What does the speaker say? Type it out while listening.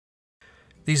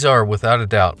These are, without a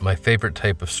doubt, my favorite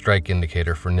type of strike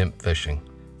indicator for nymph fishing.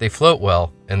 They float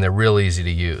well, and they're real easy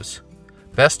to use.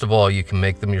 Best of all, you can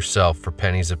make them yourself for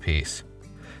pennies a piece.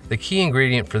 The key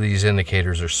ingredient for these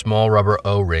indicators are small rubber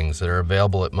O-rings that are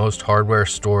available at most hardware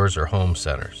stores or home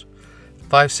centers.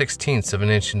 5/16 of an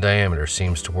inch in diameter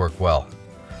seems to work well.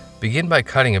 Begin by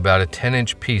cutting about a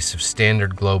 10-inch piece of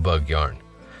standard glow bug yarn.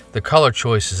 The color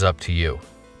choice is up to you.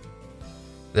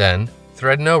 Then,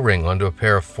 thread an O-ring onto a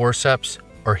pair of forceps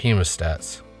or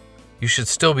hemostats. You should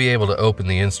still be able to open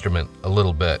the instrument a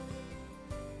little bit.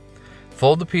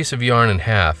 Fold the piece of yarn in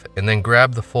half and then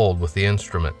grab the fold with the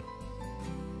instrument.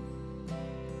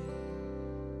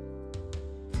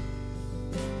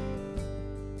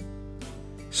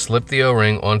 Slip the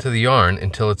O-ring onto the yarn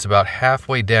until it's about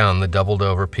halfway down the doubled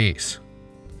over piece.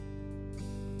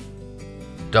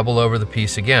 Double over the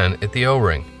piece again at the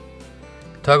O-ring.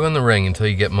 Tug on the ring until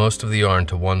you get most of the yarn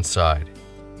to one side.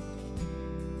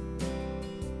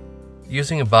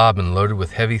 Using a bobbin loaded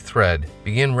with heavy thread,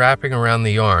 begin wrapping around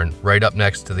the yarn right up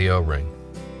next to the O-ring.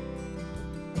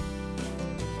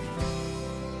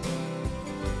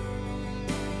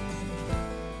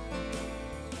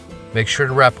 Make sure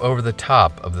to wrap over the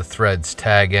top of the thread's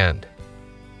tag end.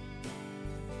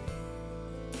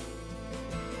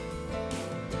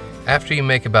 After you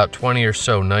make about 20 or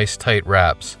so nice tight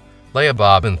wraps, lay a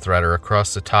bobbin threader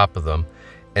across the top of them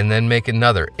and then make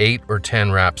another 8 or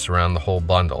 10 wraps around the whole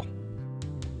bundle.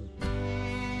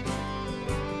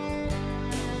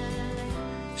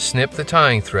 Snip the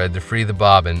tying thread to free the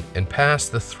bobbin and pass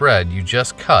the thread you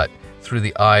just cut through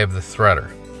the eye of the threader.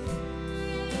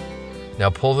 Now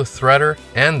pull the threader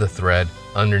and the thread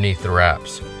underneath the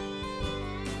wraps.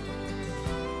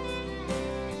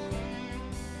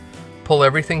 Pull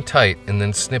everything tight and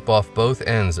then snip off both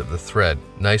ends of the thread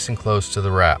nice and close to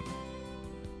the wrap.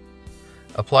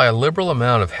 Apply a liberal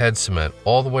amount of head cement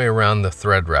all the way around the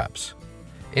thread wraps.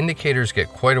 Indicators get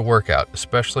quite a workout,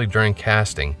 especially during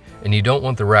casting, and you don't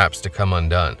want the wraps to come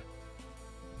undone.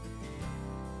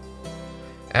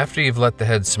 After you've let the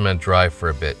head cement dry for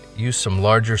a bit, use some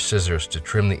larger scissors to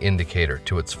trim the indicator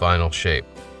to its final shape.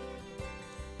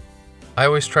 I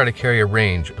always try to carry a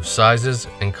range of sizes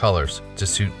and colors to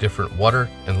suit different water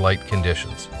and light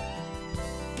conditions.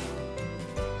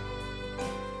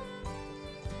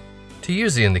 To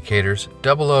use the indicators,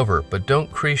 double over, but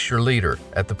don't crease your leader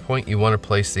at the point you want to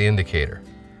place the indicator.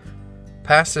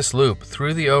 Pass this loop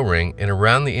through the O-ring and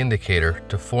around the indicator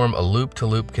to form a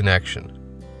loop-to-loop connection.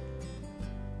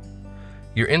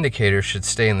 Your indicator should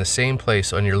stay in the same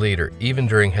place on your leader even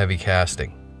during heavy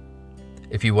casting.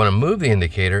 If you want to move the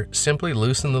indicator, simply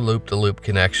loosen the loop-to-loop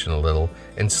connection a little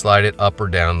and slide it up or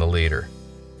down the leader.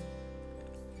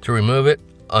 To remove it,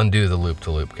 undo the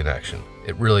loop-to-loop connection.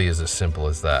 It really is as simple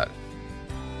as that.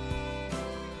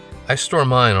 I store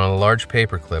mine on a large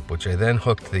paper clip which I then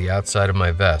hook to the outside of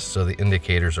my vest so the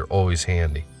indicators are always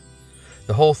handy.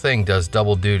 The whole thing does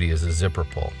double duty as a zipper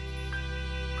pull.